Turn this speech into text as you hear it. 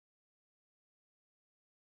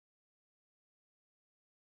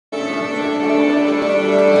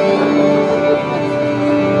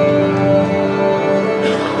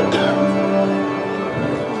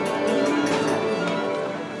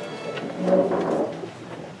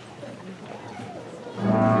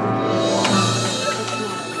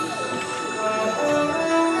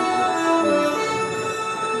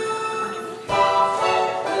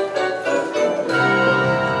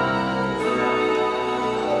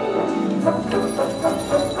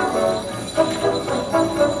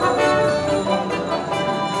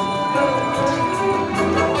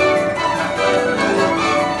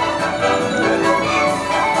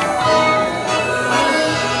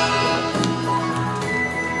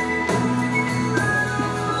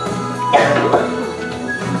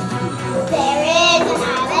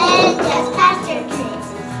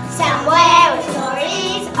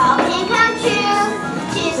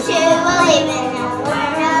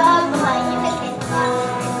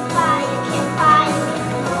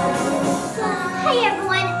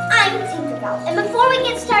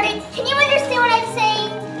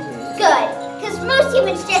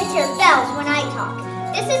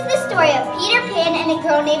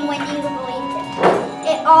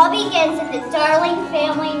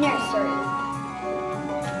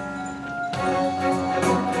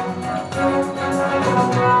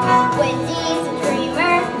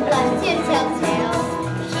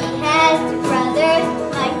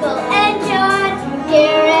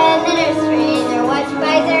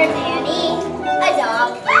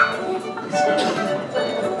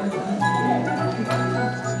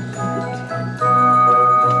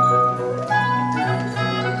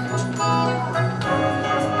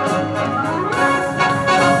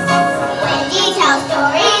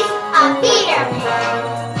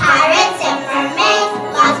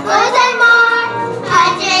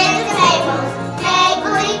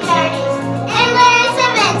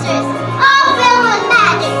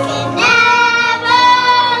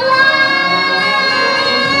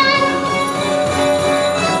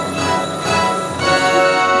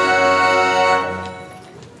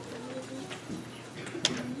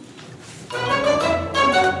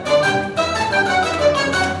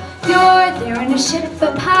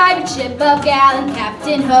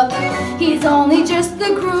He's only just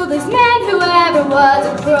the cruelest man who ever was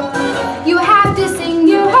a crook. You have to sing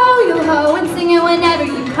yo-ho, and sing it whenever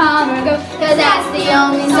you come or go, 'cause that's the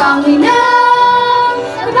only song we know.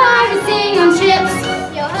 The pirates sing on ships.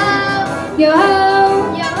 Yo-ho,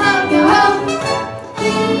 yo-ho, yo-ho, yo-ho.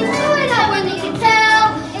 Please do it up when you can tell.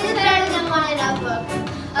 It's better than one in a book.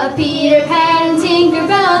 A Peter Pan,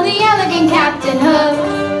 Tinkerbell, the elegant Captain Hook.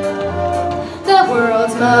 The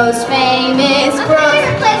world's most famous crook. My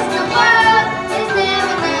favorite place in the world is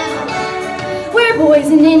Neverland, where boys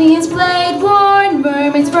and Indians played war and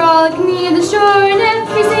mermaids frolic near the shore, and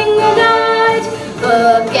every single night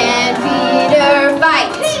Hook and Peter fight.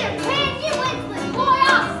 Peter Pan, you withless boy!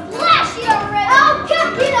 I'll slash you already! I'll cut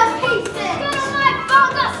you to pieces! Go to my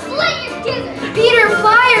bones, I'll slit your gizzard! Peter,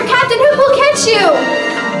 fly or Captain Hook will catch you!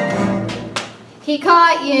 He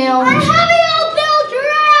caught you. Unhappy old Bill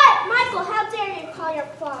Drat! Michael, how dare you call your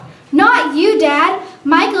father? Not you, Dad.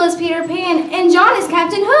 Michael is Peter Pan, and John is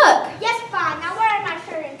Captain Hook. Yes, fine. Now where are my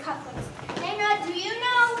shirt and cufflinks? Nana, do you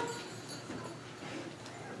know?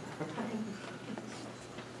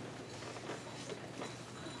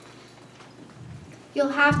 You'll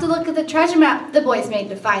have to look at the treasure map the boys made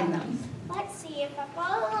to find them. Let's see, if I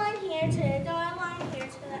follow along here to the door, along here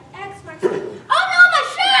to the X marks. Oh no, my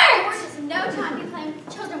shirt! There was no time to claim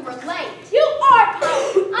children were late. You are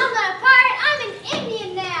pirate! I'm not a pirate, I'm an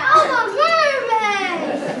Indian now. I'm a mermaid!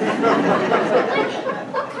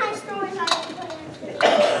 What kind of stories are you putting into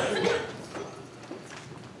this?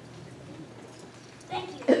 Thank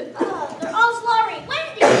you. Oh, they're all slurry.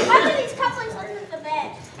 Wendy, why are these cufflinks under the bed?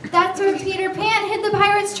 That's where Peter Pan hid the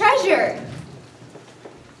pirate's treasure.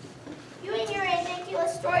 You and your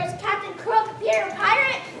ridiculous stories, Captain Crook, Peter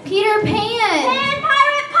Pirate. Peter Pan. Pan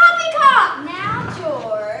Pirate Poppycock. Now,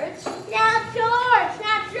 George.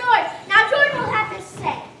 Now George will have to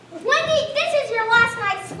say, Wendy, this is your last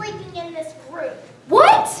night sleeping in this group.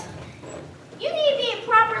 What? You need to be a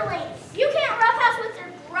proper lady. You can't roughhouse with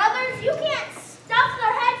your brothers. You can't stuff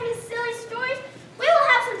their heads with silly stories. We will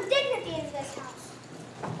have some dignity in this house.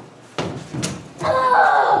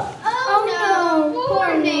 Oh no, poor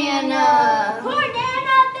Nana. Poor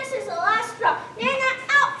Nana, this is the last straw. Nana,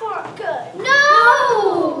 out for good.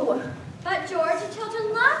 No! But George, the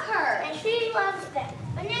children love her. And she loves them.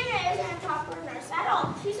 But Nana isn't a proper nurse at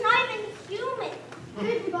all. She's not even human.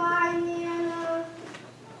 Goodbye, Nana.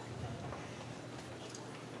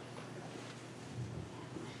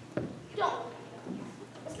 Don't.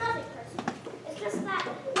 It's nothing personal. It's just that,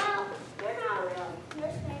 well, you're not a real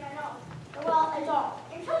nursemaid at all. Well, at all.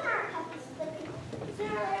 And children aren't puppies. They're people.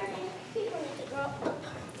 Sooner or later, people need to grow up.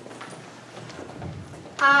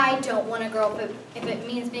 I don't want to grow up if it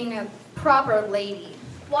means being a proper lady.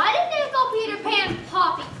 Why did they call Peter Pan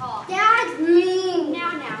Poppycock? Dad's mean.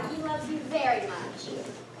 Now, he loves you very much.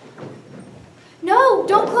 No,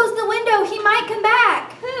 don't close the window. He might come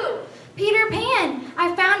back. Who? Peter Pan.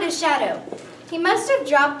 I found a his shadow. He must have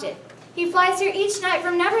dropped it. He flies here each night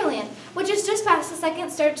from Neverland, which is just past the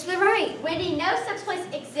second star to the right. Wendy, no such place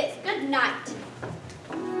exists. Good night.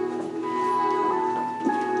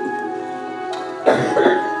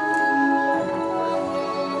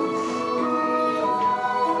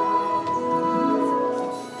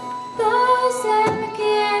 The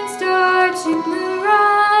second star to the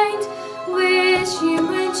right, wish you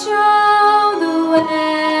would show the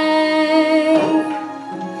way,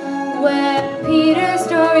 where Peter's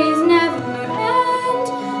stories never end,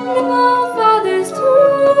 no fathers to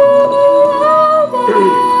obey.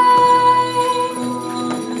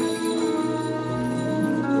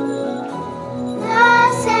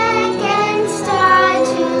 The second star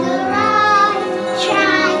to the right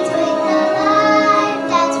shines with the light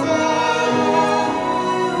that's fair.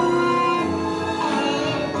 And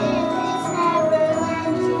if it's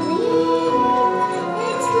Neverland to lead,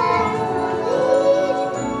 its light will lead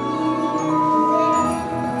you there.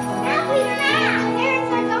 Now, Peter, now!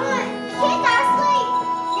 Parents are gone. Kids are asleep.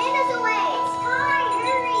 Nana's away. It's time.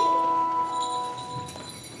 Hurry.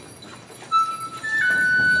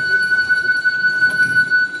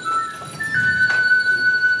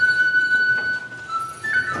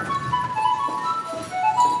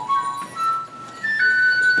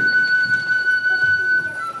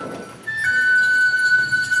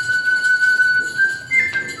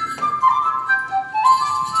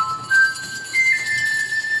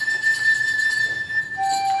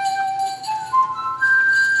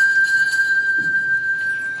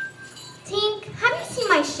 Tink, have you seen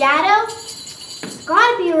my shadow? It's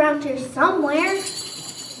gotta be around here somewhere.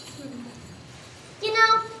 You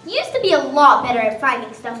know, you used to be a lot better at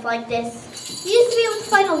finding stuff like this. You used to be able to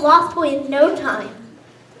find a lost boy in no time.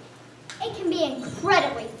 It can be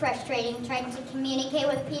incredibly frustrating trying to communicate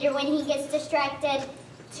with Peter when he gets distracted.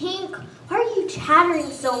 Tink, why are you chattering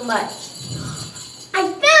so much? I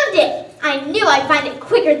found it! I knew I'd find it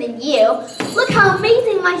quicker than you. Look how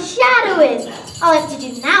amazing my shadow is. All I have to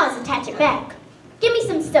do now is attach it back. Give me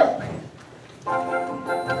some soap.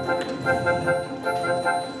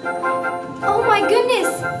 Oh my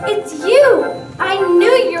goodness, it's you! I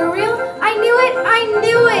knew you're real. I knew it. I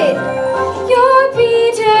knew it. You're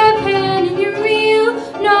Peter Pan and you're real.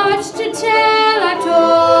 Not to tell, I've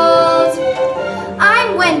told.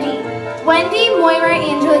 I'm Wendy. Wendy, Moira,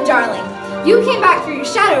 Angela, Darling. You came back for your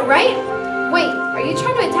shadow, right? Wait, are you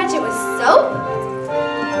trying to attach it with soap?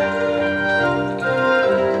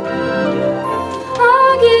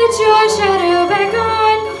 I'll get your shadow back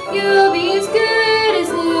on. You'll be as good as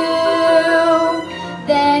new.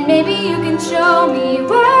 Then maybe you can show me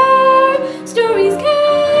where stories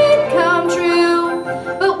can come true.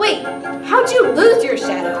 But wait, how'd you lose your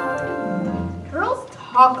shadow? Girls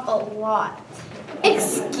talk a lot.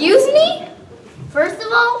 Excuse me? First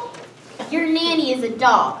of all, your nanny is a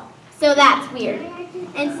dog, so that's weird.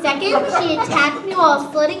 And second, she attacked me while I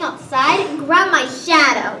was floating outside and grabbed my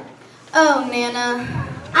shadow. Oh, Nana.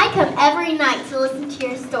 I come every night to listen to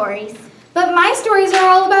your stories. But my stories are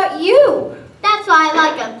all about you. That's why I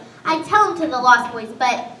like them. I tell them to the Lost Boys,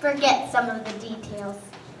 but forget some of the details.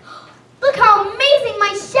 Look how amazing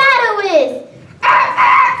my shadow is!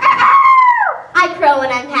 I crow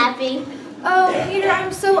when I'm happy. Oh, Peter,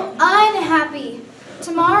 I'm so unhappy.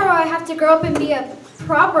 Tomorrow I have to grow up and be a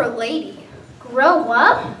proper lady. Grow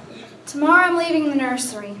up? Tomorrow I'm leaving the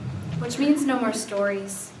nursery, which means no more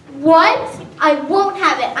stories. What? I won't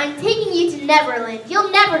have it. I'm taking you to Neverland. You'll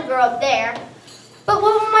never grow up there. But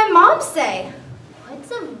what will my mom say?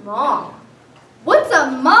 What's a mom? What's a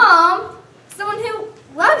mom? Someone who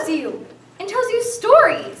loves you and tells you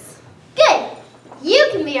stories. Good. You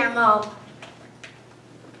can be our mom.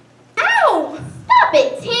 Ow! Stop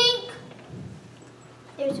it, Tink.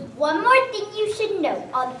 There's one more thing you should know.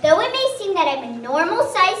 Although it may seem that I'm a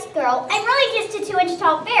normal-sized girl, I'm really just a 2-inch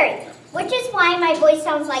tall fairy, which is why my voice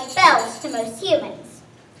sounds like bells to most humans.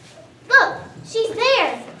 Look, she's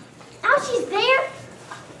there. Now she's there.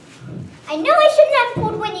 I know I shouldn't have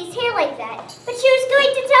pulled Wendy's hair like that, but she was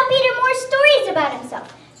going to tell Peter more stories about himself.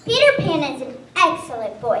 Peter Pan is an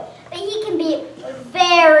excellent boy, but he can be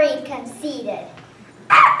very conceited.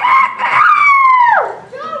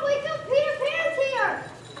 John, wake up! Peter Pan's here!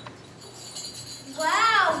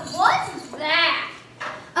 Wow, what's that?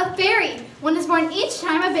 A fairy. One is born each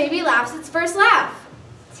time a baby laughs its first laugh.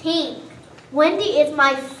 Tink, Wendy is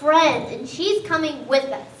my friend, and she's coming with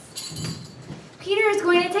us. Peter is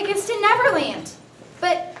going to take us to Neverland.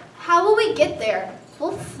 But how will we get there?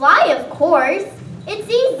 We'll fly, of course. It's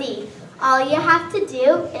easy. All you have to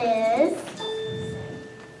do is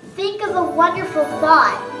think of a wonderful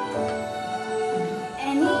thought.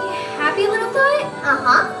 Any happy little thought?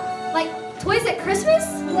 Uh-huh.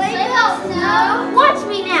 snow. Watch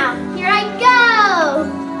me now. Here I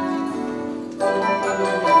go.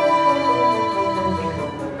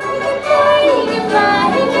 You can fly,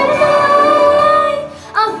 you can fly.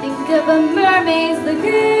 I'll think of a mermaid's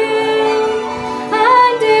lagoon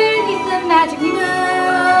underneath the magic moon.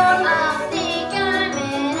 I'll think I'm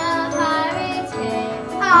in a pirate's cave.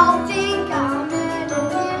 I'll think I'm in a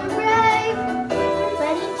new grave.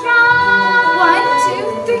 Everybody try. 1,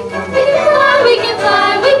 2, 3. We can fly, we can fly,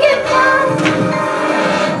 we can fly.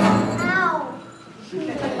 Ow.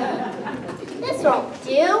 This won't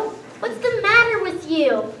do. What's the matter with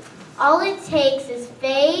you? All it takes is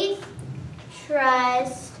faith,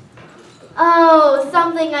 trust. Oh,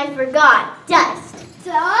 something I forgot. Dust.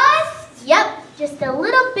 Dust? Yep, just a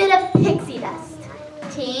little bit of pixie dust.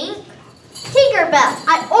 Tink. Tinkerbell,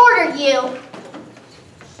 I order you.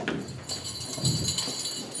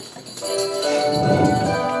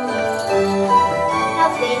 Now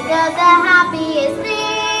think of the happiest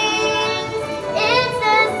things. It's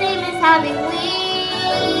the same as having wings.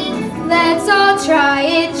 Let's all try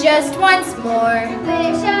it just once more.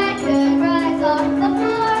 Wish I could rise off the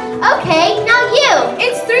floor. Okay, now you.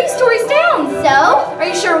 It's 3 stories down. So? Are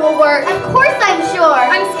you sure it will work? Of course I'm sure.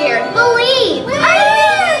 I'm scared. Believe. I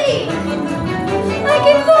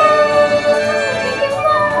can fly. I can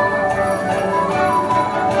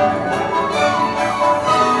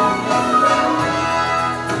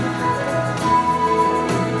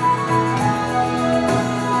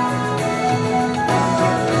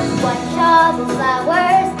Watch all the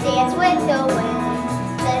flowers dance with the wind.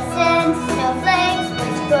 Listen to snowflakes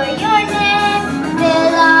whisper your name.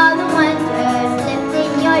 Feel all the wonders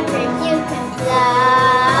lifting your dream. You can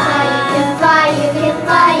fly. You can fly. You can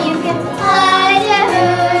fly. You can fly to who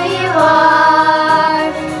you are.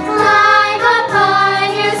 Climb upon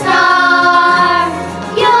your star.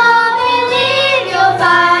 You'll believe you'll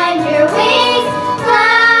find your wings.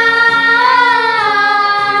 Fly.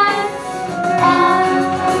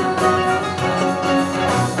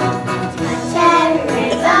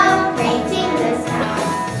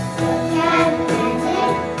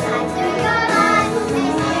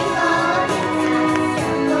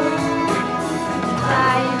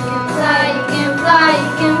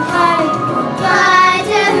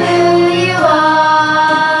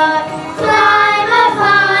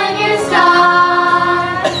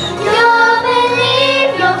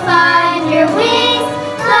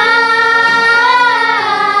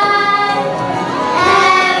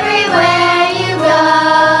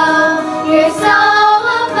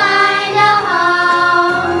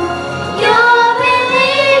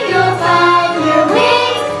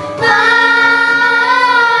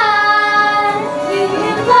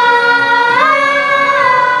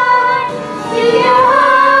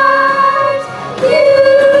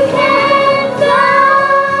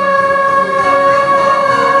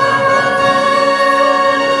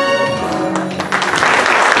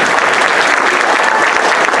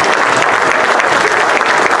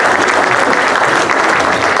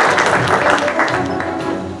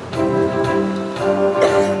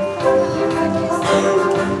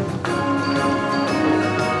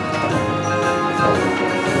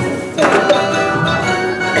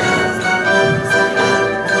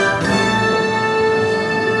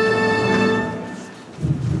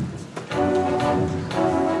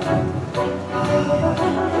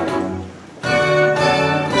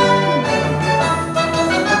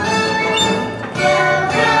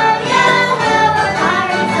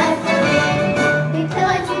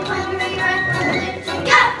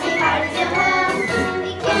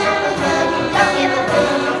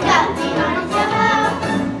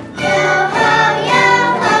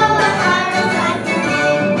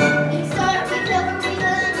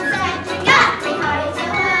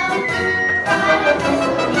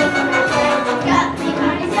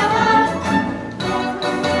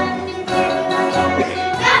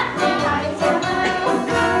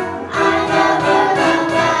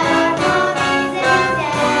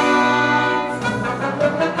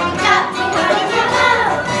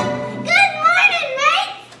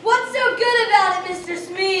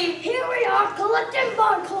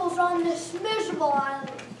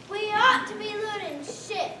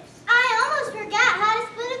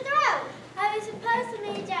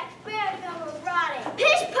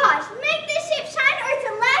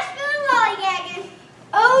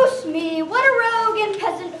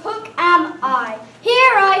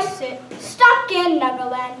 in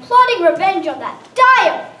Neverland, plotting revenge on that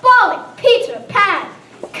diabolic Peter Pan.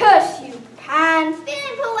 Curse you, Pan.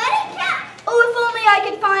 Feeling poetic, Cap? Oh, if only I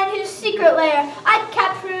could find his secret lair. I'd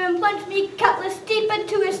capture him and plunge me cutlass deep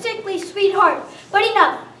into his sickly sweetheart. But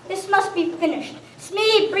enough, this must be finished.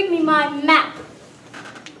 Smee, bring me my map.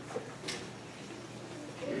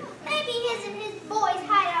 Maybe his and his boys'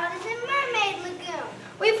 hideout is in Mermaid Lagoon.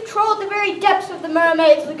 We've trolled the very depths of the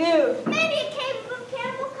Mermaid's Lagoon. Maybe a cave above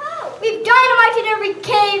Cannibal Cove. We've dynamited every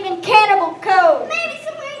cave in Cannibal Cove. Maybe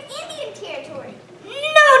somewhere in Indian territory.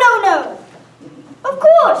 No. Of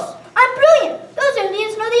course. I'm brilliant. Those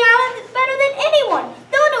Indians know the island better than anyone.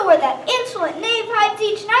 They'll know where that insolent knave hides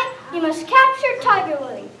each night. You must capture Tiger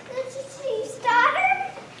Lily. Starter?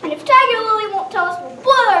 And if Tiger Lily won't tell us, we'll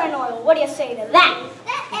boil her in oil. What do you say to that?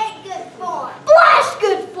 That ain't good form. Blast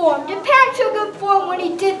good form. Did Pan show good form when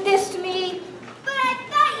he did this to me? But I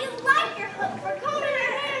thought you liked your hook for combing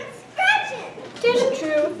her hair and scratching. 'Tis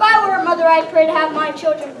true. If I were a mother, I'd pray to have my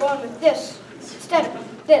children born with this instead of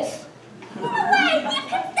this. No way, you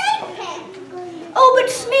can think, Pan. Oh, but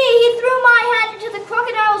Smee, he threw my hand into the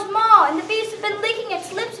crocodile's maw, and the beast has been licking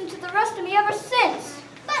its lips into the rest of me ever since.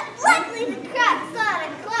 But luckily the croc saw the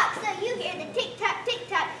clock, so you hear the tick-tock,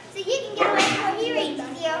 so you can get away before he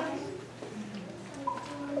reaches you.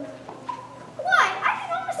 Why? I can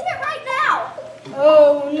almost hear it right now.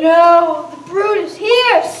 Oh no, the brute is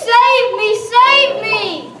here! Save me, save me!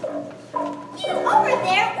 You over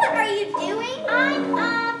there, what are you doing?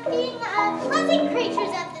 I'm feeding the pleasant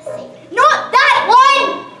creatures of the sea. Not that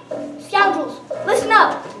one! Scoundrels, listen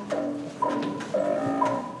up.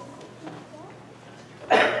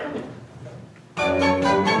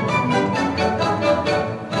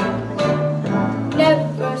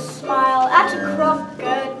 Never smile at a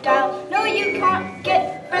crocodile. No, you can't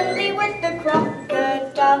get friendly with the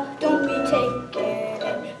crocodile. Don't be taken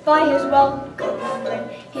in by his welcome grin.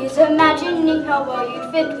 He's imagining how well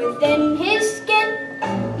you'd fit within his skin.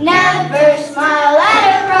 Never smile at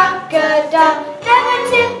a crocodile. Never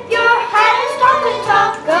tip your hat and stop to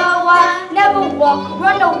talk a while. Never walk,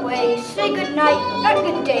 run away, say good night, not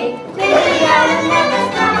good day. Clear the air and never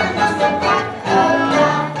smile at Mr.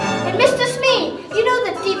 Crocodile. And Mr. Smee, you know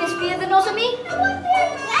the deepest fear that knows of me? What fear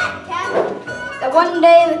is that, Captain? That one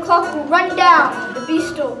day the clock will run down, the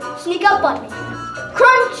beast will sneak up on me,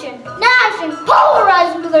 crunch and gnash and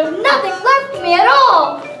pulverize until there's nothing left of me at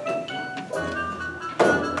all.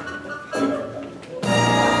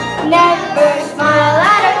 Never smile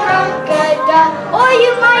at a crocodile, or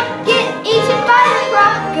you might get eaten by the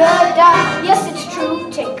crocodile. Yes, it's true,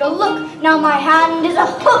 take a look, now my hand is a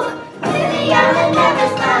hook. To the island, never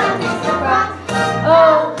smile at Mr. Croc.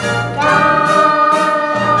 Oh, God.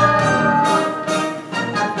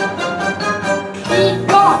 Be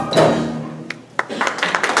gone.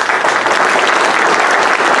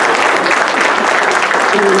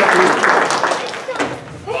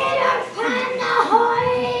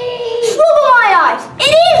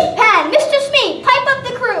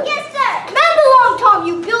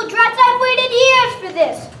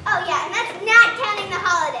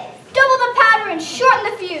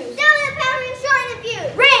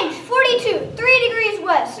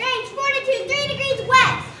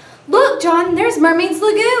 Mermaid's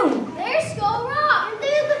Lagoon. There's Skull Rock. And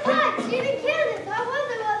there's the pipe shooting cannons. I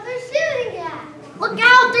wonder what they're shooting at. Look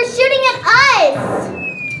out, they're shooting at us!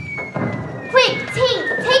 Quick, Tink,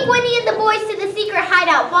 take Wendy and the boys to the secret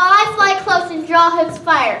hideout while I fly close and draw Hook's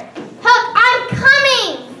fire. Hook, I'm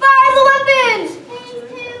coming! Fire the weapons! He's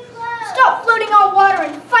too close. Stop floating on water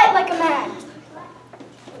and fight like a man.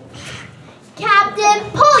 Captain,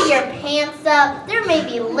 pull your pants up. There may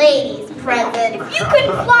be ladies present. If you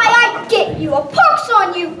couldn't fly, I'd get you. A pox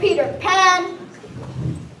on you, Peter Pan.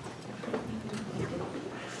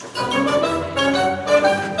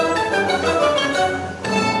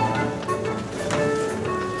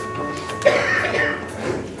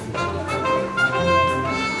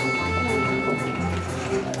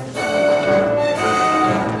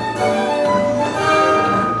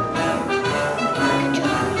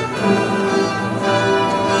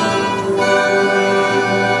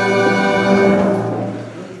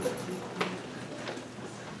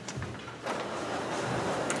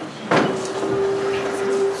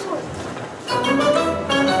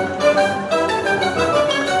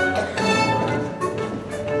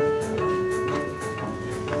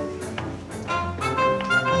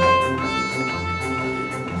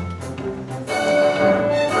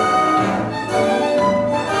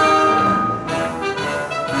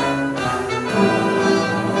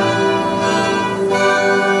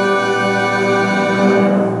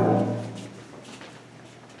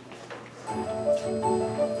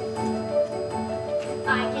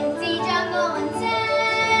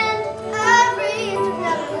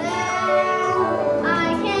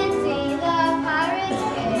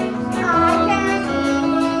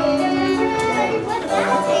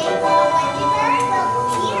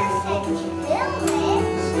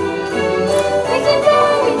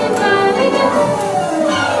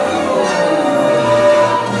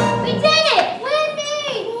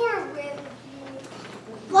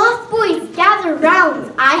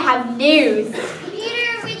 stories.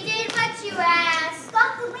 Peter, we did what you asked.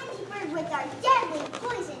 Stop the windy bird with our deadly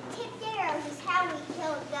poison tipped arrows is how we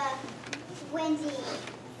killed the windy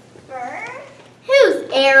bird. Whose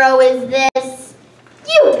arrow is this?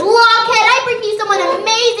 You blockhead! I bring you someone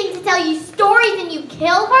amazing to tell you stories and you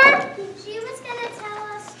kill her? She was gonna tell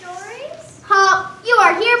us stories? Huh? You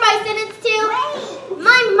are hereby sentenced to... Wait!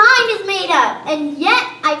 My mind is made up, and yet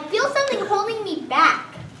I feel something holding me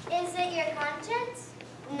back. Is it your conscience?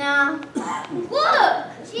 No. Look!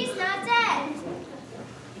 She's not dead.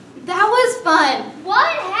 That was fun. What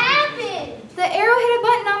happened? The arrow hit a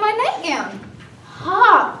button on my nightgown.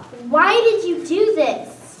 Huh? Why did you do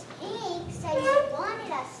this? Tink said you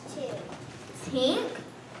wanted us to. Tink?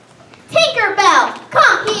 Tinkerbell,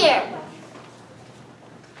 come here.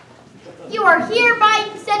 You are hereby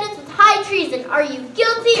sentenced with high treason. Are you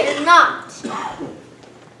guilty or not?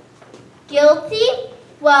 Guilty?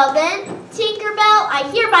 Well then, Tinkerbell, I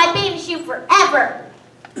hereby banish you forever.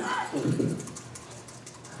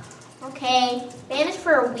 Okay, banished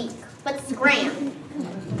for a week, but scram.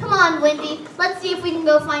 Come on, Wendy, let's see if we can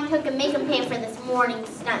go find Hook and make him pay for this morning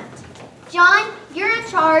stunt. John, you're in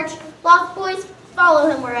charge. Lost Boys, follow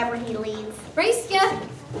him wherever he leads. Race ya.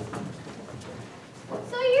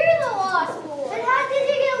 So you're the Lost Boy. But how did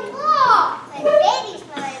you get lost? When babies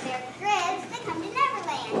fall out of their cribs, they come to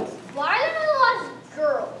Neverland. Why are there no lost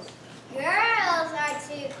girls? Girls are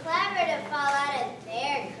too clever to fall out of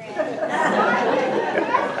their cribs.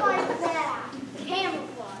 That's like that.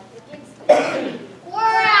 Camouflage against them.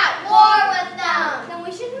 We're at war with them. Then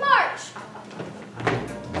we should march.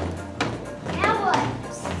 Now what?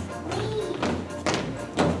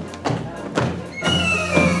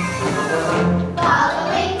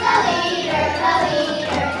 Following the leader, the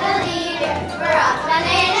leader, the leader. We're off on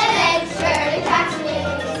an adventure to catch an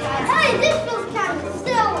Indian. Hey, this feels kind of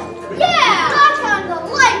still. Yeah! Not kind of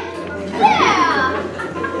like. Yeah!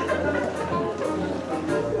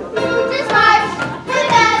 Just march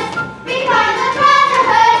with us, be part of the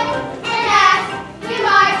brotherhood. And as we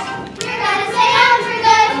march, you're gonna stay on for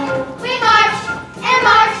good. We march and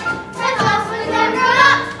march, and lost when they're grown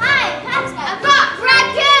up. Hi, that's a fox,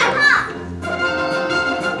 raccoon, huh?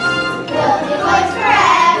 Building boys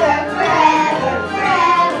forever, forever,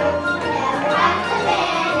 forever. Never have to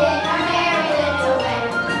abandon our merry little way.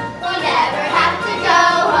 We'll never have to go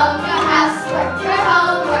home, no housework, no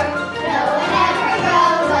homework. No one ever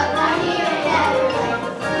grows up, not here in Neverland.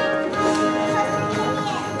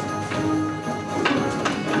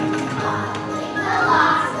 Following the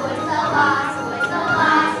lost boys, the lost boys, the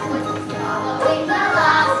lost boys. Following the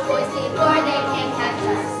lost boys before they can catch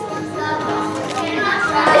us. The lost boys cannot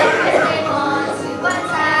try, 'cause they want to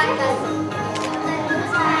attack us. Let them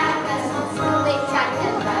attack us, so they track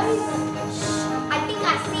them us. Shh, I think I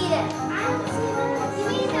see them. I don't see them. You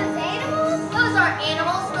mean those animals? Those aren't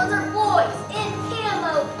animals, those are boys in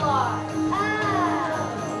camouflage.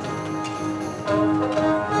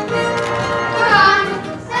 We're on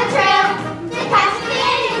the trail to catch the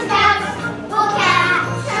Indian scouts. We'll catch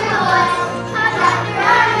the boys, hunt up the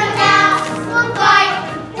running gals. We'll fight,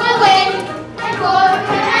 we'll win, and we're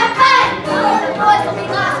gonna have fun. The boys will be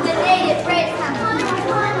lost in the native race. Come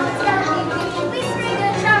on, let's go. We scream the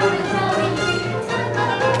drum and tell me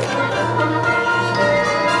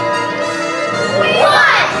we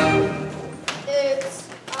won! Oops.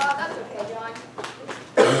 That's okay, John.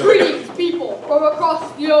 Greetings, people from across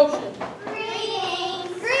the ocean. Greetings!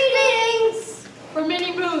 Greetings! For many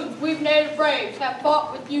moons, we native braves have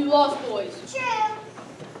fought with you lost boys. True.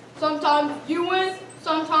 Sometimes you win,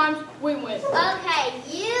 sometimes we win. Okay,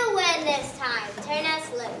 you win this time. Turn us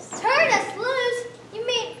loose. Turn us loose? You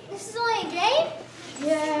mean this is only a game?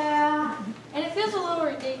 Yeah. And it feels a little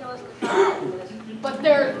ridiculous to talk about this. But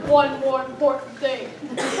there's one more important thing.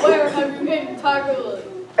 Where have you hidden Tiger Lily?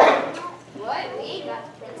 What? We ain't got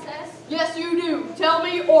the princess. Yes, you do. Tell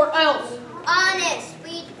me or else. Honest,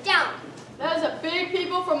 we don't. That is a big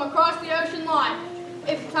people from across the ocean line.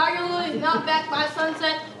 If Tiger Lily is not back by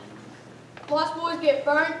sunset, lost boys get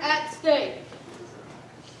burned at stake.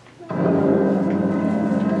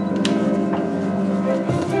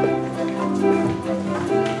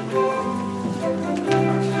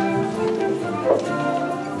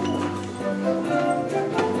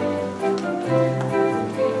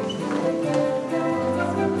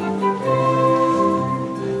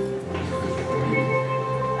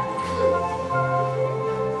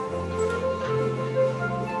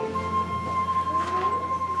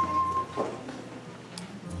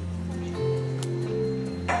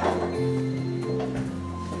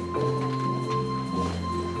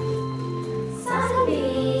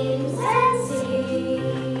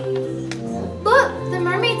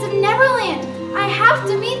 have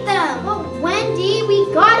to meet them. Well, Wendy,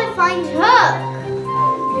 we gotta find Hook.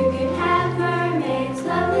 You can have mermaids,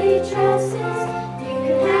 lovely dresses. You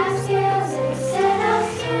can have scales instead of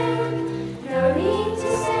skin. No need to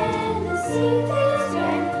send the sea feels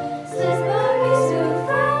turn. Slippery smooth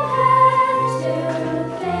from head to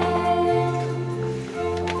fin.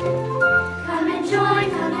 Come and join,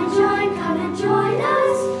 come and join, come and join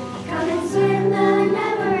us. Come and swim the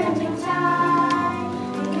never-ending tide.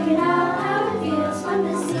 You know how it feels when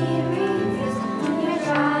the sea reveals when you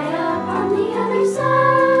dry up on the other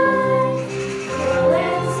side. Cool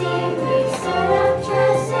and sea breeze, set up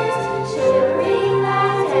dresses, shivering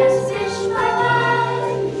light as fish fly by.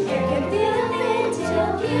 Air can feel the wind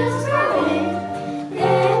till heels grow in.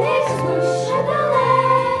 Then it's whoosh and the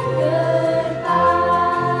land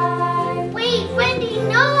goodbye. Wait, Wendy,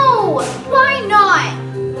 no! Why not?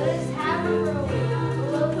 Let's have her for a week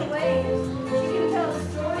below the waves. She can tell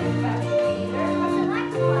stories about Peter. What's it like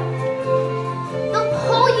to fly? They'll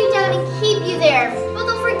pull you down and keep you there. But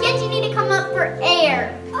they'll forget you need to come up for air.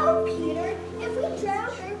 Oh, Peter, if we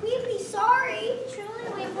drowned her, we'd be sorry. Truly,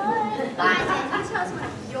 we would. Guys, can you tell us one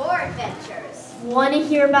of your adventures? Want to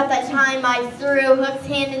hear about that time I threw Hook's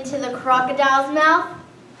hand into the crocodile's mouth?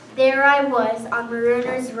 There I was on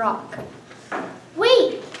Marooner's Rock.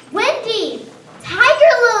 Wait, Wendy!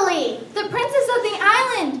 Tiger Lily! The princess of the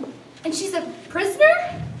island. And she's a prisoner?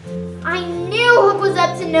 I knew Hook was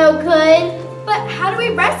up to no good. But how do we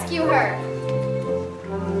rescue her?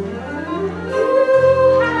 You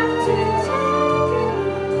have to take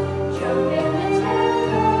a jump in the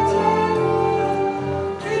tango.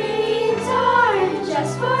 Dreams aren't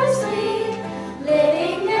just for sleep.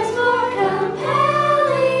 Living is more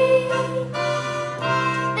compelling.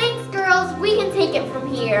 Thanks, girls. We can take it from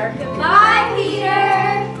here. Goodbye, Peter.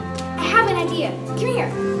 I have an idea. Come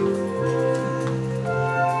here.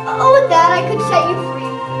 Oh, with that, I could set you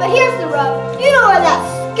free. But here's the rub. You know where that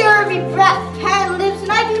scurvy brat Pan lives,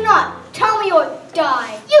 and I do not. Tell me or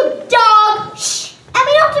die. You dog! Shh! And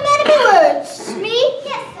we don't demand any words. Me?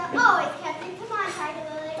 Yes, sir. Always, Captain. Come on, Tiger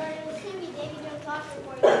Lily, or it will soon be Davy Jones' locker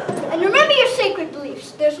for you. And remember your sacred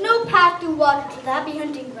beliefs. There's no path through water to that be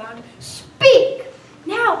hunting ground. Speak!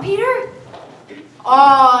 Now, Peter.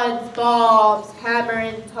 Odds, bobs, hammer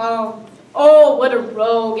and tongs. Oh, what a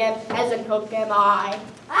rogue and peasant Hook am I.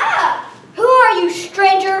 Ah! Who are you,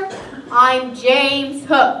 stranger? I'm James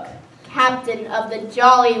Hook, captain of the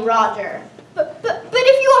Jolly Roger. But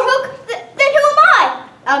if you are Hook, then who am I?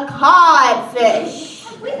 A codfish.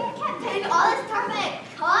 We've been captain all this time by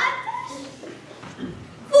a codfish?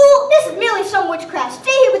 Fool, this is merely some witchcraft.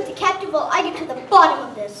 Stay here with the captive while I get to the bottom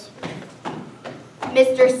of this.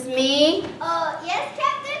 Mr. Smee, Yes,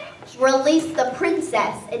 Captain? release the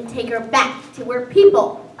princess and take her back to her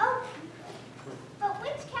people. Oh, but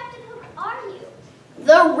which Captain Hook are you?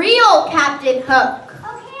 The real Captain Hook.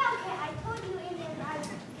 Okay. I told you Indians.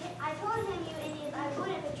 I told him you Indians. I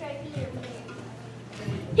wouldn't betray Peter.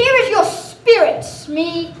 Here is your spirit,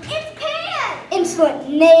 Smee. It's Pan! Insolent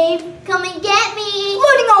knave. Come and get me.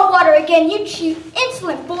 Floating on water again, you cheap,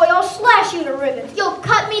 insolent boy. I'll slash you to ribbons. You'll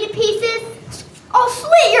cut me to pieces? I'll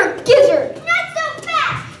slit your gizzard. Not so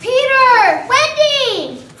fast! Peter!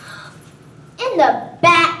 Wendy! In the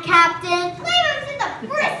back, Captain. Flavors in the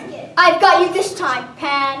brisket. I've got you this time,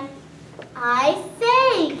 Pan. I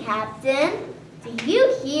say, Captain, do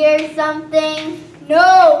you hear something?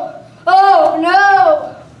 No. Oh,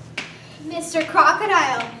 no. Mr.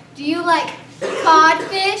 Crocodile, do you like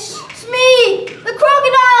codfish? Smee! The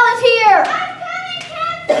crocodile is here! I'm coming,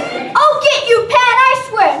 Captain! I'll get you, Pan, I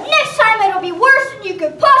swear! Next time it'll be worse than you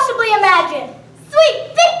could possibly imagine! Sweet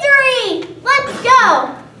victory! Let's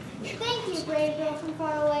go! Thank you, brave girl from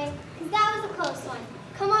far away, because that was a close one.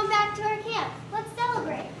 Come on back to our camp. Let's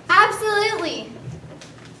celebrate. Absolutely.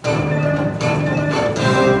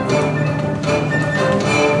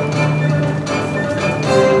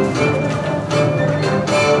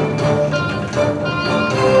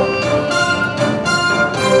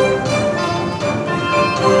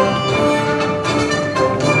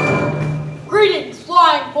 Greetings,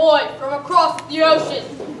 flying boy from across the ocean.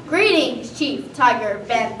 Greetings, Chief Tiger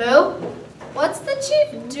Bamboo. What's the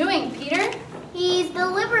chief doing, Peter? He's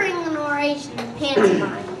delivering an oration in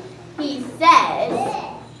pantomime. He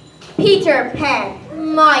says, Peter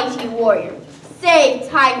Pan, mighty warrior, save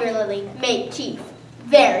Tiger Lily, make chief.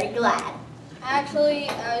 Very glad. Actually,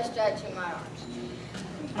 I was stretching my arms.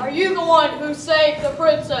 Are you the one who saved the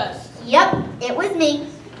princess? Yep, it was me.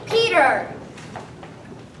 Peter!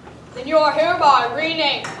 Then you are hereby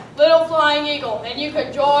renamed Little Flying Eagle, and you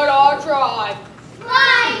can join our tribe.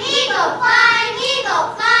 Flying eagle, flying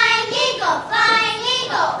eagle, flying eagle, flying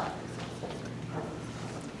eagle.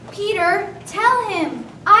 Peter, tell him.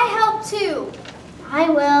 I help too. I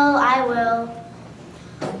will.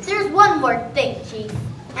 There's one more thing, Chief,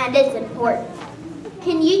 and it's important.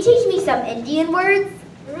 Can you teach me some Indian words?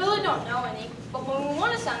 We really don't know any, but when we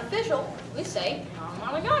want to sound official, we say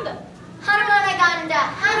Hanumanaganda. Hanumanaganda,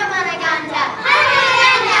 Hanumanaganda,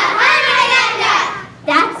 Hanumanaganda, Hanumanaganda.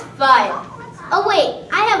 That's fun. Oh wait,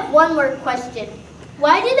 I have one more question.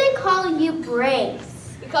 Why do they call you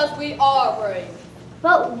Braves? Because we are brave.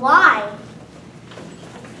 But why?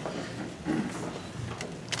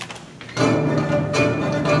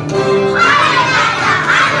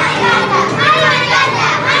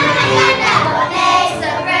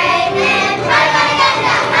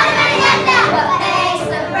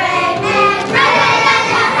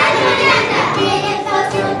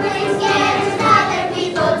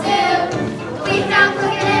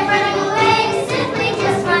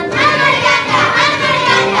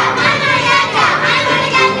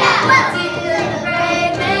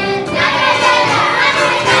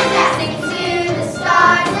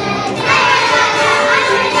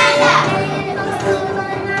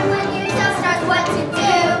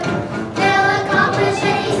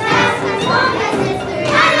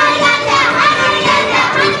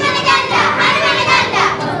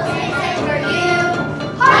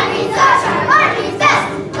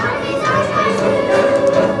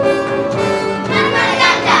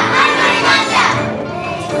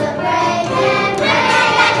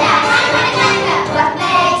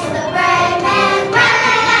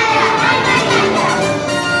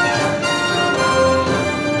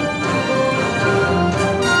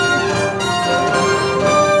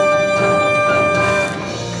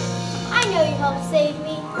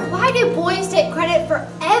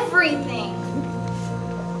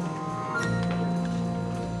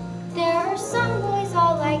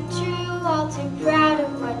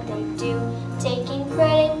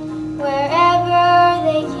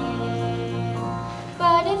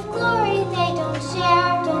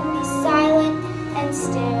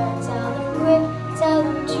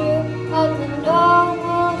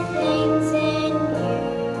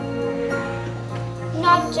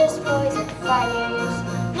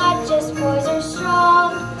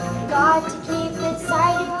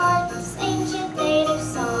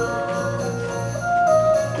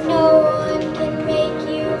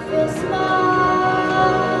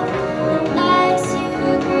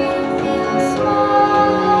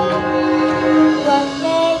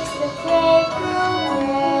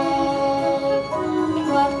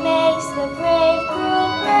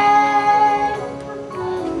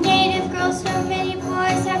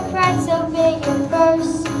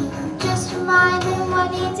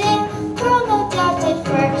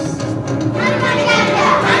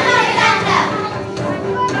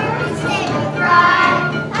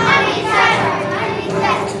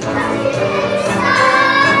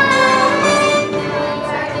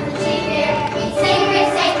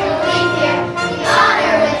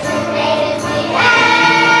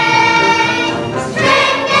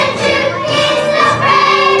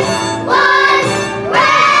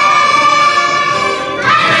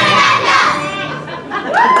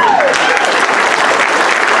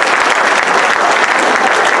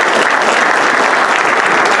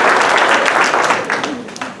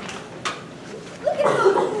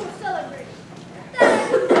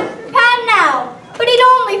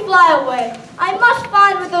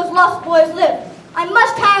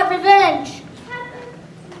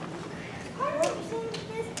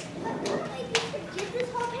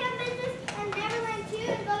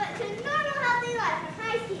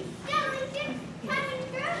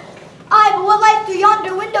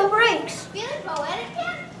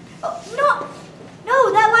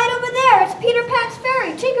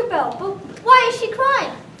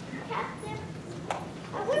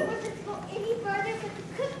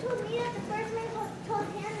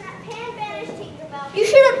 You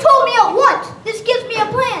should have told me at once. This gives me a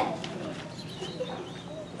plan.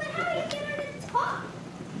 But how are you get her to talk?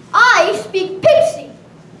 I speak pixie.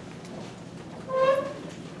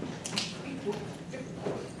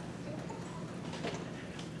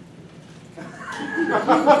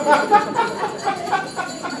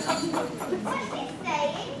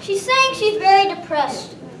 She's saying she's very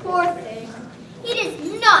depressed. Poor thing. He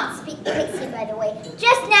does not speak pixie, by the way.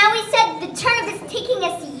 Just now he said the turnip is taking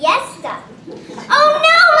a siesta. Oh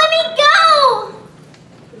no, let me go!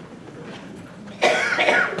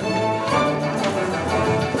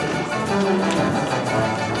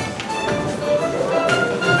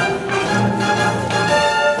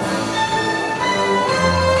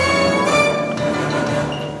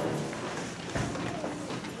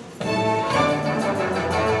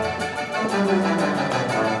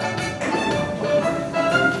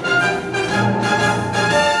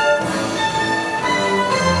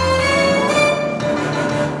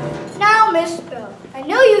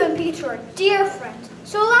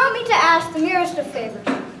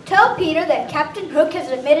 Tell Peter that Captain Hook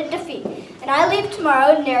has admitted defeat, and I leave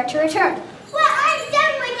tomorrow ne'er to return. Well, I'm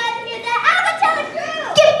definitely glad to hear that. I will tell the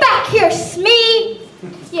crew. Get back here, Smee!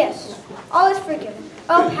 Yes, all is forgiven.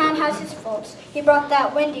 Oh, Pan has his faults. He brought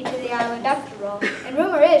that Wendy to the island after all, and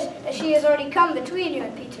rumor is that she has already come between you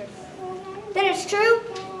and Peter. Then it's true?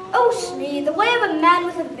 Oh, Smee, the way of a man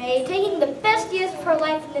with a maid, taking the best years of her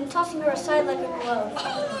life and then tossing her aside like a glove.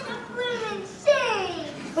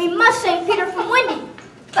 We must save Peter from Wendy.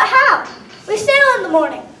 But how? We sail in the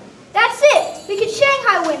morning. That's it. We can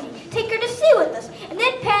Shanghai Wendy, take her to sea with us, and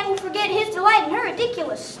then Pan will forget his delight in her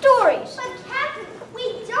ridiculous stories. But Captain,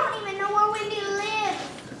 we don't even know where Wendy lives.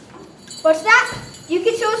 What's that? You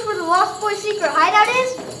can show us where the Lost Boy's secret hideout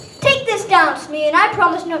is? Take this down, Smee, and I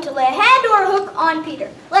promise not to lay a hand or a hook on Peter.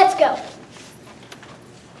 Let's go.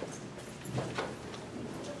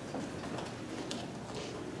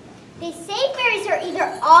 They say fairies are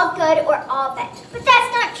either all good or all bad, but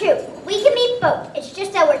that's not true. We can be both. It's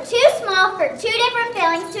just that we're too small for two different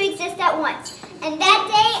feelings to exist at once. And that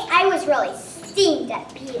day, I was really steamed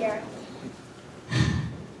at Peter.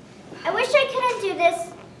 I wish I couldn't do this,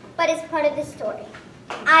 but it's part of the story.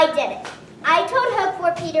 I did it. I told Hook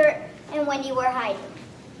where Peter and Wendy were hiding.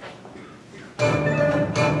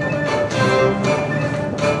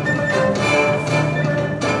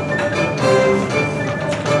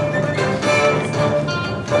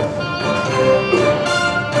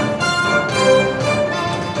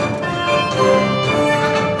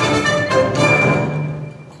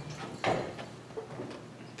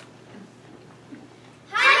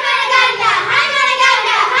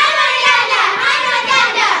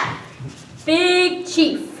 Big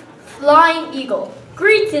Chief, Flying Eagle,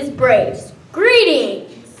 greets his braves.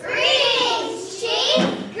 Greetings! Greetings,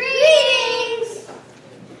 Chief! Greetings!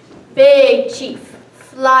 Big Chief,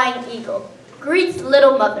 Flying Eagle, greets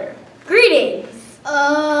Little Mother. Greetings!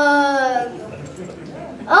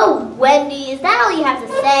 Oh, Wendy, is that all you have to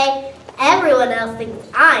say? Everyone else thinks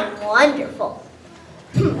I'm wonderful.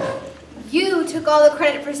 You took all the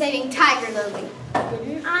credit for saving Tiger Lily.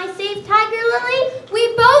 Didn't I save Tiger Lily?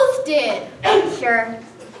 We both did. Sure.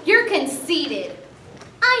 You're conceited.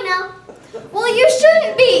 I know. Well, you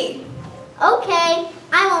shouldn't be. Okay,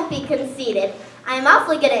 I won't be conceited. I'm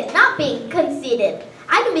awfully good at not being conceited.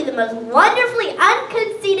 I can be the most wonderfully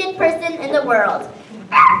unconceited person in the world.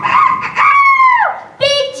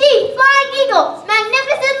 Big Chief, Flying Eagle,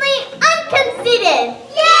 magnificently unconceited.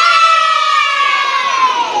 Yay!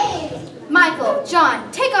 Michael, John,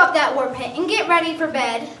 take off that war paint and get ready for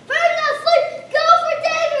bed. Birds not sleep, go for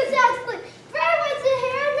David's sleep. Bird wants to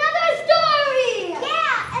hear another story.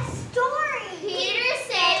 Yeah, a story. Peter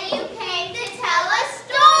said you came to tell us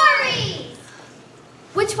stories.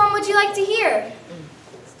 Which one would you like to hear?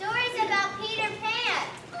 Stories about Peter Pan.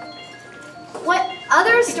 What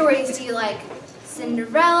other stories do you like?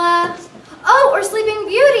 Cinderella? Oh, or Sleeping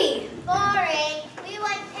Beauty? Boring. We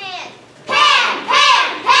want Pan. Pan,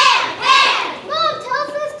 Pan, Pan, Pan. Mom, tell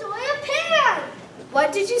us the story of Pan.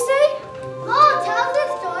 What did you say? Mom, tell us the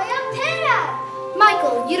story of Pan.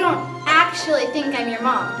 Michael, you don't actually think I'm your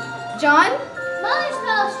mom. John? Mothers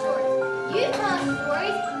tell us stories. You tell us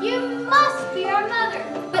stories. You must be our mother.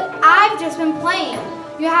 But I've just been playing.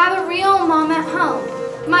 You have a real mom at home.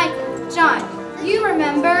 Michael, John, you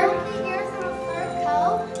remember?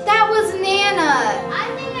 That was Nana. I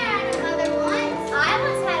think I had a mother once. I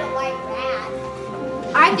once had a white rat.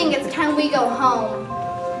 I think it's time we go home.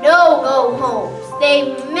 No go home.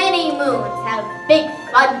 Stay many moons. Have big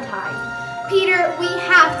fun time. Peter, we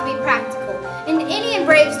have to be practical. And Indian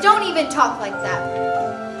braves don't even talk like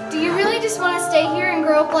that. Do you really just want to stay here and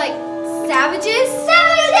grow up like savages?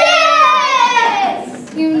 Savages!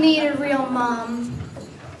 You need a real mom.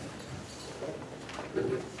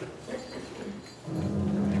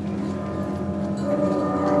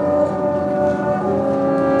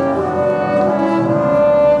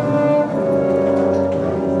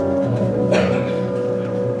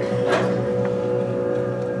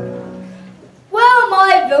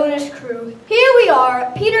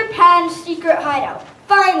 Peter Pan's secret hideout.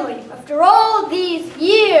 Finally, after all these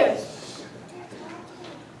years.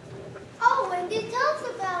 Oh, Wendy, tell us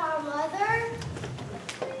about our mother.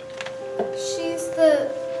 She's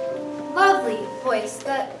the lovely voice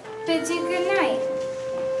that bids you good night.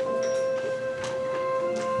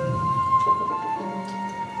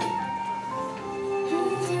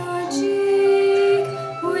 Your cheek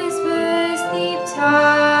whispers sleep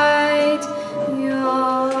tight.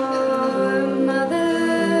 Your mother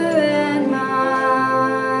and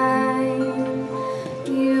mine.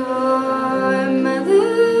 Your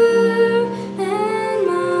mother and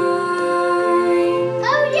mine.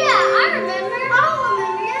 Oh, yeah, I remember. I'll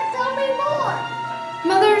remember your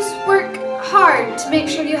Sailors work hard to make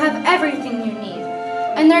sure you have everything you need.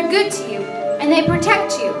 And they're good to you, and they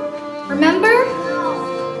protect you. Remember?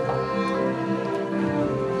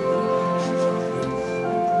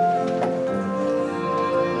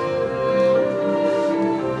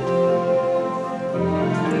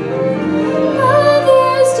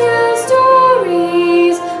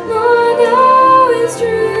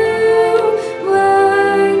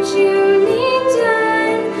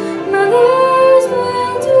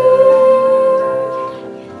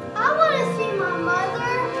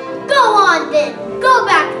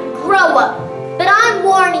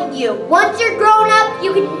 Once you're grown up,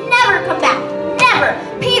 you can never come back.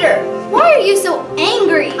 Never. Peter, why are you so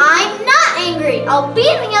angry? I'm not angry. I'll be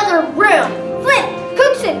in the other room. Flint,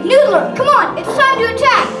 Cookson, Noodler, come on, it's time to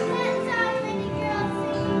attack.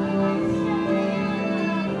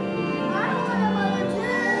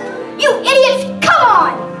 You idiots, come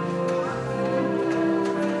on!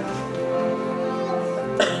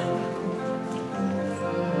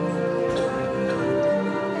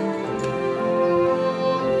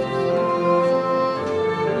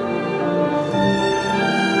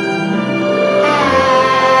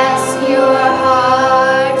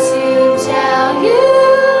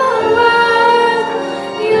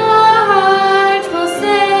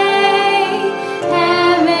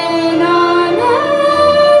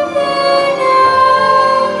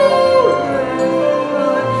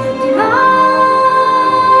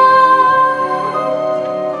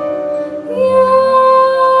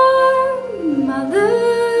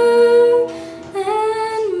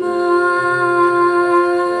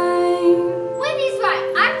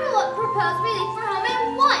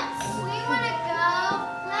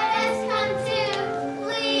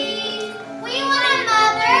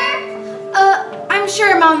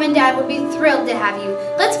 Mom and Dad would be thrilled to have you.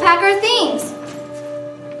 Let's pack our things.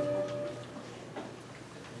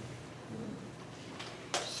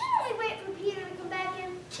 Shouldn't we wait for Peter to come back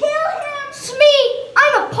in? Kill him! Smee,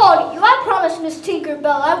 I'm appalled at you. I promised Miss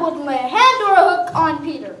Tinkerbell I wouldn't lay a hand or a hook on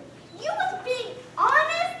Peter. You was being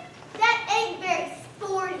honest? That ain't very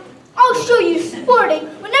sporty. I'll show you sporting.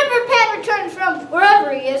 Whenever Pan returns from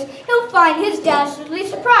wherever he is, he'll find his dastardly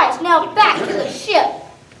surprise. Now back to the ship.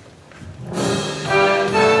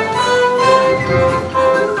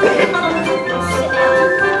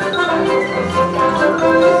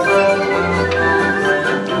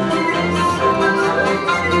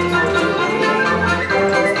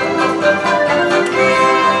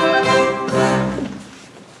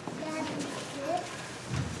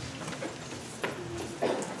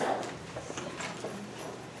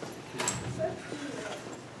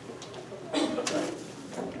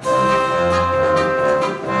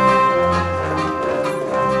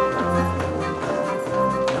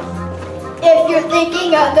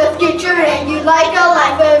 Thinking of the future and you like a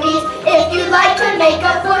life of ease, if you like to make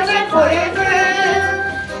a fortune for your crew,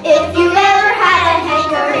 if you ever had a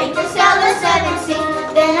hankering to sail the seven seas,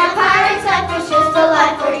 then a pirate's life is just the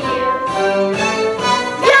life for you.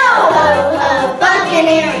 Yo ho ho,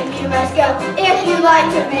 buccaneering you must go, if you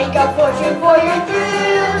like to make a fortune for your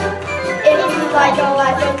crew. If you like a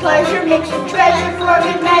life of pleasure, mixing treasure for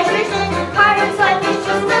good measures, pirate's life is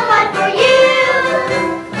just the life for you.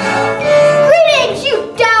 Greetings,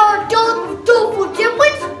 you dour, doleful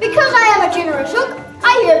dimwits! Because I am a generous hook,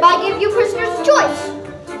 I hereby give you prisoners' choice.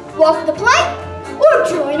 Walk the plank, or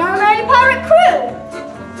join our merry pirate crew.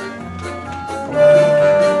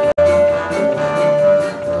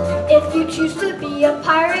 If you choose to be a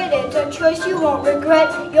pirate, it's a choice you won't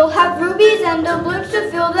regret. You'll have rubies and doubloons to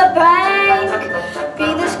fill the bank. Be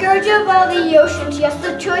the scourge of all the oceans, yes,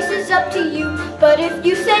 the choice is up to you. But if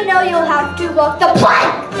you say no, you'll have to walk the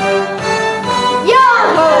plank.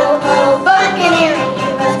 Yo-ho-ho, buccaneering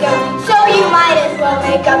you must go, so you might as well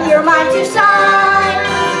make up your mind to sign.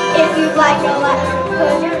 If you'd like a life of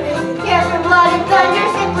pleasure, care for blood and thunder,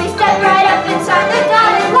 simply step right up inside the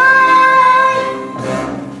dotted line.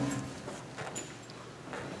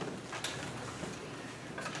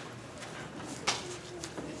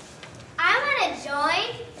 I want to join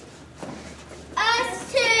us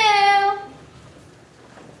too.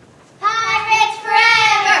 Pirates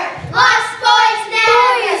forever, lost boys never.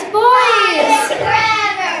 Boys! Pirates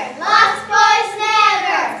forever, lost boys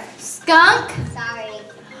never. Skunk? Sorry.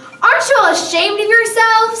 Aren't you all ashamed of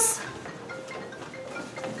yourselves?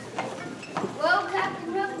 Well,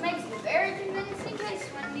 Captain Hook makes a very convincing case,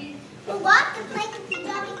 Wendy. We'll walk the plank if you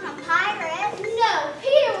don't become pirates. No,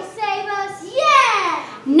 Peter will save us.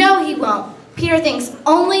 Yeah! No, he won't. Peter thinks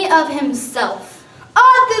only of himself.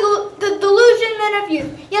 The delusionment of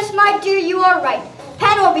youth. Yes, my dear, you are right.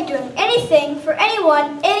 Pan won't be doing anything for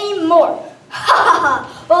anyone anymore. Ha ha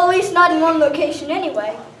ha! Well, at least not in one location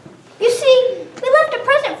anyway. You see, we left a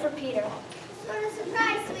present for Peter. Sort of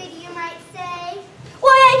surprise, sweetie, you might say.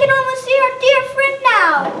 Why, I can almost see our dear friend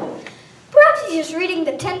now. Perhaps he's just reading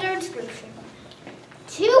the tender inscription.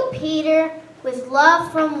 To Peter, with love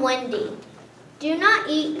from Wendy. Do not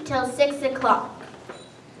eat till 6 o'clock.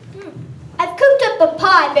 I've cooked up a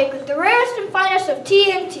pie baked with the rarest and finest of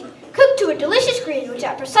TNT, cooked to a delicious green, which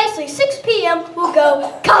at precisely 6 p.m. will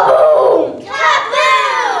go kaboom!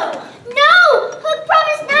 Kaboom! No! Hook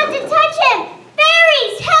promised not to touch him!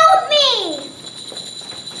 Fairies, help me!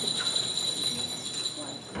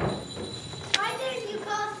 Why didn't you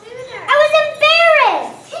call sooner? I was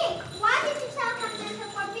embarrassed! Tink, why did you tell Captain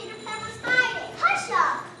before Peter Pan was hiding? Hush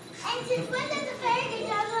up! And since when does a fairy get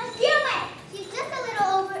down to us human? She's just a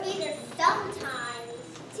little overeager sometimes.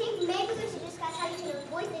 Tink, maybe we should discuss how you can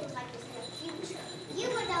avoid things like this in the future.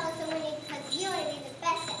 You would know us winning because you want to be the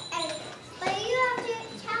best at anything. But you have to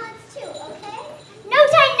challenge too, okay? No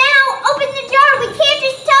time now! Open the jar! We can't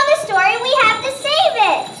just tell the story, we have to save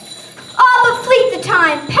it! Ah, but fleet the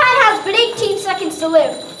time. Pat has but 18 seconds to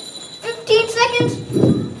live. 15 seconds?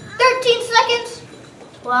 13 seconds?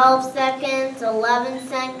 12 seconds, 11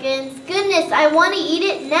 seconds. Goodness, I want to eat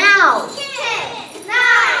it now. 10,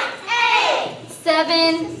 9, 8,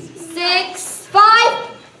 7, 6, 5,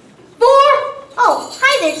 4. Oh,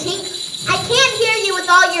 hi there, Tink. I can't hear you with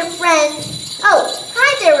all your friends. Oh,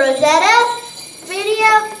 hi there, Rosetta.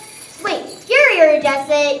 Video. Wait, you're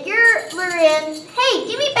Iridescent. You're Loren. Hey,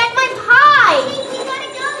 give me back my pie. Tink, we gotta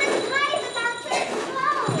go. This pie is about to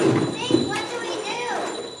explode. Tink, what do we do?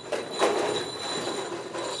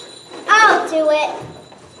 I'll do it.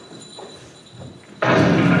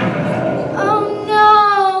 Oh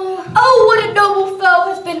no! Oh, what a noble foe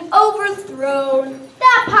has been overthrown!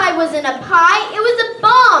 That pie wasn't a pie, it was a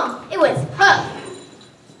bomb. It was Hook.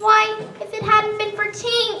 Why, if it hadn't been for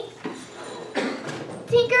Tink.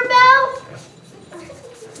 Tinkerbell?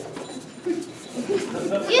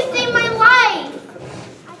 You saved my life.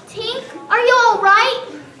 Tink, are you alright?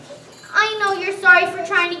 I know you're sorry for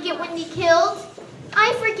trying to get Wendy killed.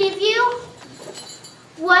 I forgive you.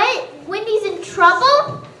 What? Wendy's in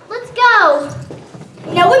trouble? Let's go.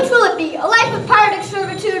 Now which will it be? A life of piratic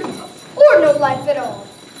servitude or no life at all?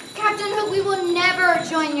 Captain Hook, we will never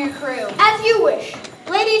join your crew. As you wish.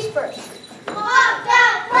 Ladies first. Walk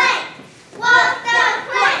the plank! Walk the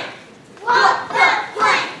plank! Walk the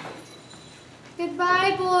plank!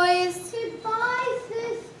 Goodbye, boys. Goodbye,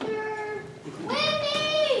 sister.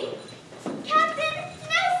 Wendy! Captain,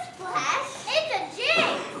 no splash. It's a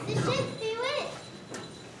jig. The ship's bewitched.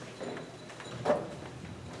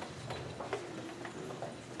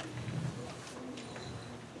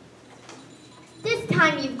 This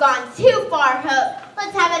time you've gone too far, Hook.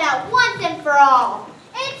 Let's have it out once and for all.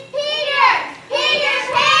 It's Peter! Peter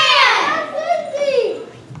Pan! That's Lindsay!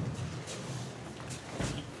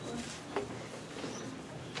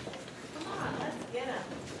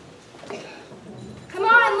 Come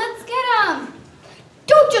on, let's get them.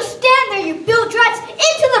 Don't just stand there, you bilge rats!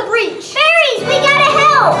 Into the breach! Fairies, we gotta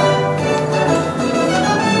help!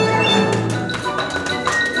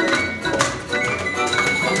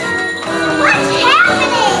 What's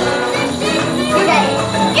happening?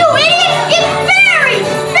 You idiots! It's fairies!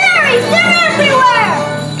 Fairies! They're everywhere!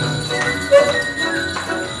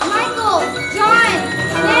 Michael, John,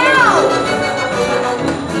 now.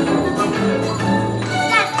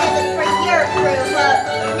 That does it for your crew, Hook.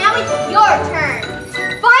 Now it's your turn.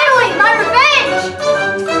 Finally, my revenge!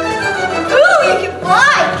 Ooh, you can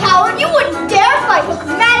fly, coward! You wouldn't dare fight Hook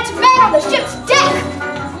man to man on the ship's deck!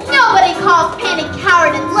 Nobody calls Pan a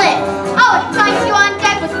coward and lives. I would place you on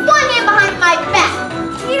deck with one hand behind my back.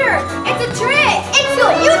 Peter, it's a trick!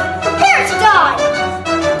 Insolent youth, prepare to die!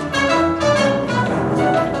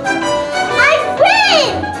 I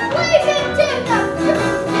win! Leave it to the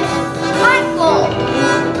Michael!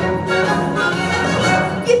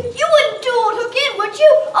 You wouldn't do old Hook in, would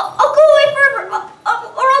you? I'll go away forever, or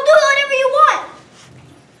I'll do whatever you want.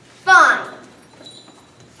 Fine.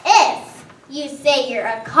 If you say you're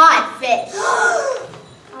a codfish.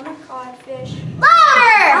 I'm a codfish.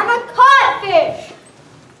 Louder! I'm a codfish!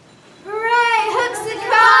 Hooray, Hook's a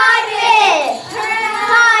Codfish!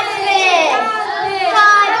 Codfish!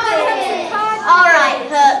 Codfish! All right,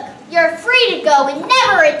 Hook. You're free to go and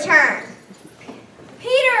never return.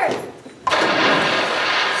 Peter!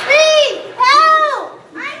 Steve! Help!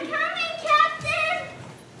 I'm coming, Captain!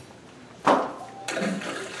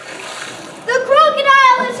 The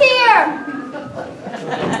crocodile is here!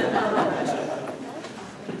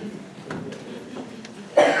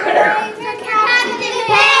 Captain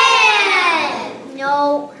Pan!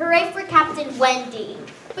 No, hooray for Captain Wendy.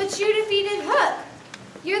 But you defeated Hook.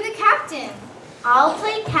 You're the captain. I'll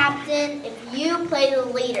play captain if you play the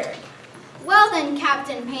leader. Well then,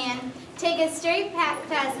 Captain Pan, take a straight past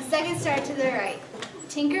the second star to the right.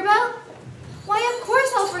 Tinkerbell? Why, of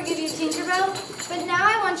course I'll forgive you, Tinkerbell. But now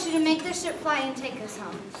I want you to make the ship fly and take us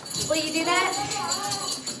home. Will you do that?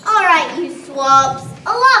 All right, you swabs.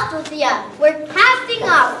 Aloft with ya. We're casting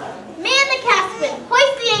off. Man the capstan,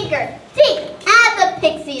 hoist the anchor. Take, add the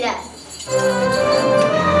pixie dust.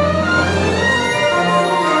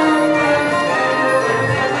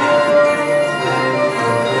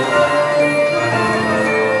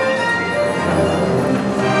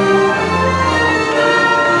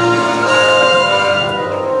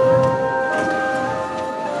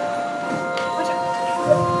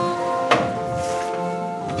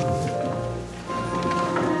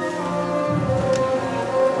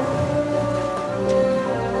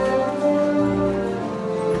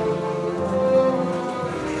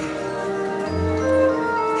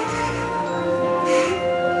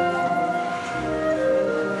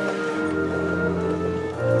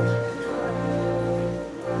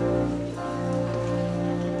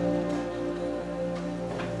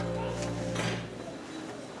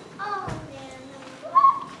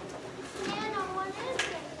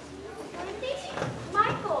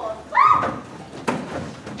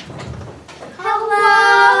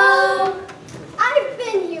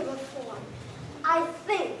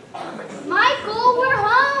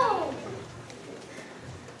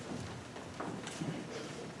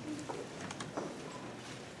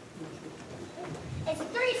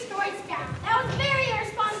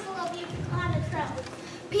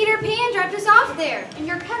 Peter Pan dropped us off there. And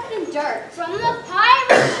you're covered in dirt. From the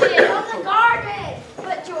pirate ship, from the garden.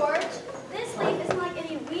 But George, this leaf isn't like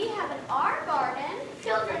any we have in our garden.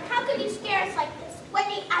 Children, how could you scare us like this?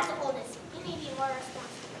 Wendy, as the oldest, you need to be more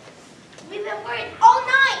responsible. We've been worried all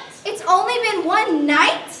night. It's only been one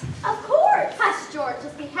night? Of course. Hush, George.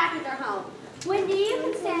 Just be happy they're home. Wendy, you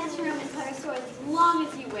can stay in this room and tell our stories as long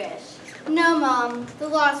as you wish. No, Mom. The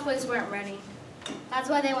Lost Boys weren't ready. That's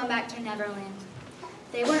why they went back to Neverland.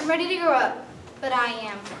 They weren't ready to grow up, but I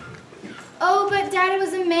am. Oh, but Dad, it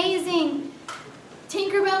was amazing.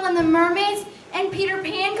 Tinkerbell and the mermaids and Peter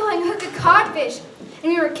Pan going hook a codfish.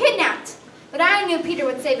 And we were kidnapped. But I knew Peter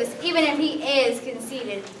would save us, even if he is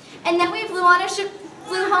conceited. And then we flew home on a ship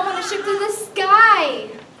through the sky.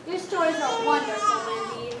 Your stories are wonderful,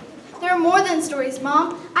 Wendy. They're more than stories,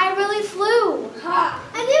 Mom. I really flew. Ha!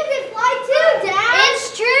 And you can fly too, Dad.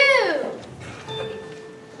 It's true.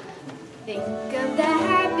 Think of the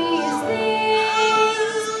happiest things.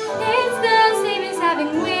 It's the same as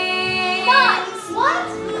having wings. What?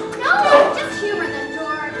 No, just humor them,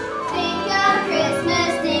 George. Think of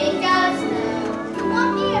Christmas, think of snow. You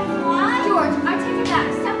want me to fly? George, I take it back.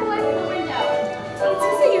 Step away from the window. It's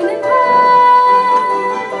easier than that.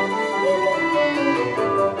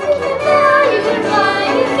 You can fly,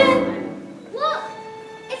 you can. Look,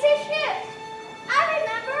 it's a ship. I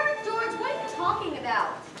remember. George, what are you talking about?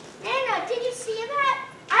 Nana, did you see that?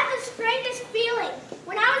 I have the strangest feeling.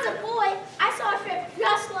 When I was a boy, I saw a ship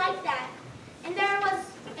just like that. And there was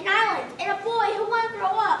an island and a boy who wanted to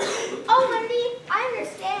grow up. Oh, Wendy, I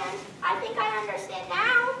understand. I think I understand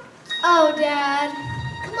now. Oh, Dad.